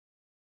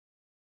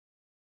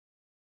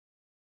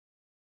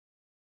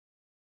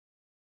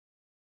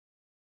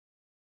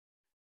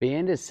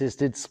Band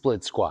assisted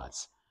split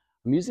squats.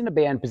 I'm using a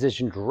band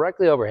positioned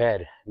directly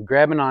overhead and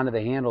grabbing onto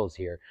the handles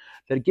here.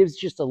 That gives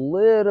just a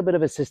little bit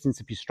of assistance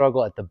if you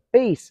struggle at the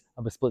base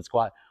of a split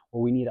squat,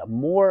 where we need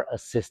more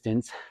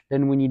assistance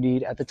than when you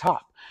need at the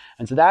top.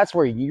 And so that's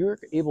where you're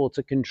able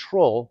to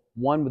control,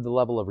 one, with the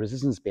level of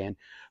resistance band,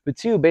 but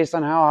two, based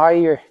on how high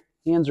your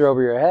hands are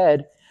over your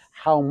head,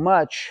 how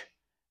much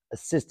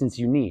assistance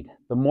you need.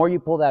 The more you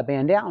pull that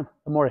band down,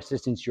 the more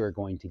assistance you're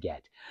going to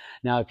get.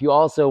 Now, if you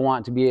also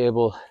want to be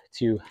able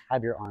to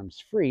have your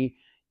arms free,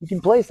 you can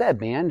place that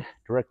band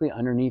directly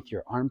underneath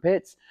your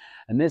armpits,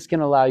 and this can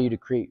allow you to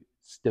create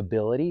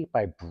stability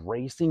by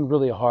bracing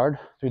really hard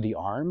through the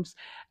arms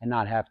and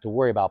not have to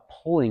worry about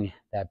pulling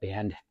that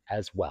band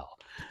as well.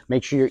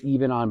 Make sure you're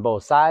even on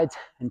both sides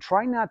and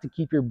try not to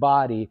keep your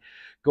body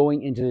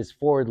going into this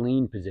forward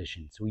lean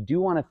position. So we do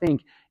want to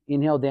think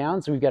inhale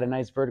down, so we've got a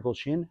nice vertical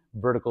chin,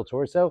 vertical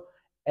torso.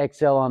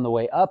 Exhale on the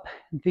way up,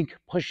 and think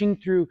pushing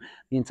through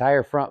the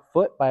entire front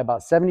foot by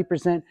about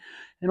 70%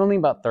 and only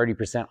about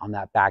 30% on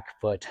that back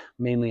foot,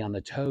 mainly on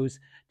the toes,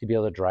 to be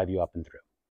able to drive you up and through.